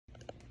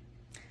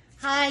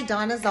Hi,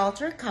 Donna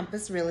Zalter,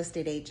 Compass Real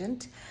Estate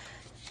Agent.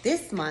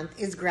 This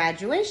month is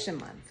graduation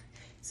month.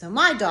 So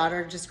my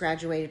daughter just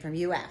graduated from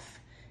UF.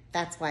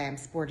 That's why I'm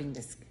sporting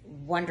this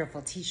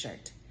wonderful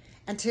t-shirt.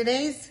 And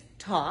today's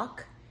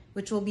talk,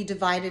 which will be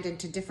divided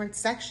into different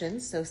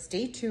sections, so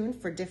stay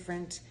tuned for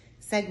different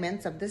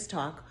segments of this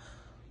talk,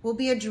 will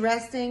be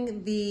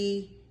addressing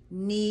the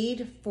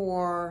need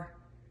for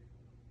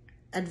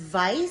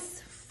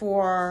advice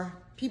for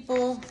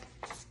people,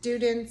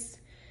 students,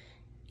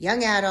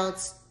 young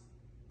adults,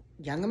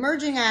 young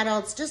emerging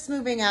adults just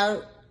moving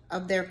out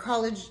of their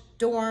college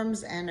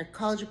dorms and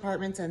college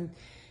apartments and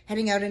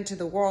heading out into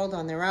the world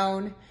on their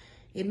own.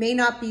 It may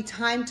not be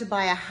time to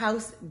buy a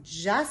house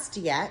just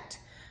yet,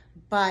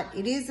 but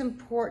it is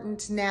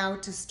important now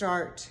to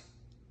start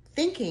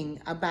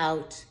thinking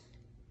about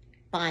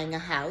buying a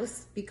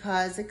house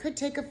because it could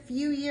take a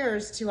few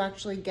years to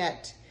actually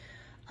get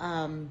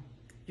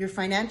your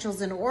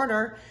financials in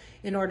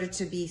order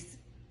to be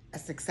a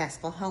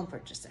successful home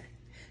purchaser.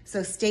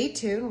 So stay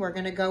tuned. We're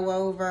going to go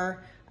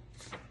over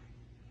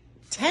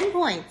 10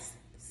 points.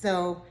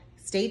 So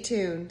stay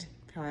tuned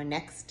for our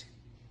next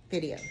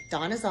video.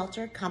 Donna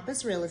Zalter,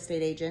 Compass Real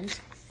Estate Agent.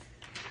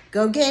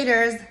 Go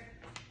Gators!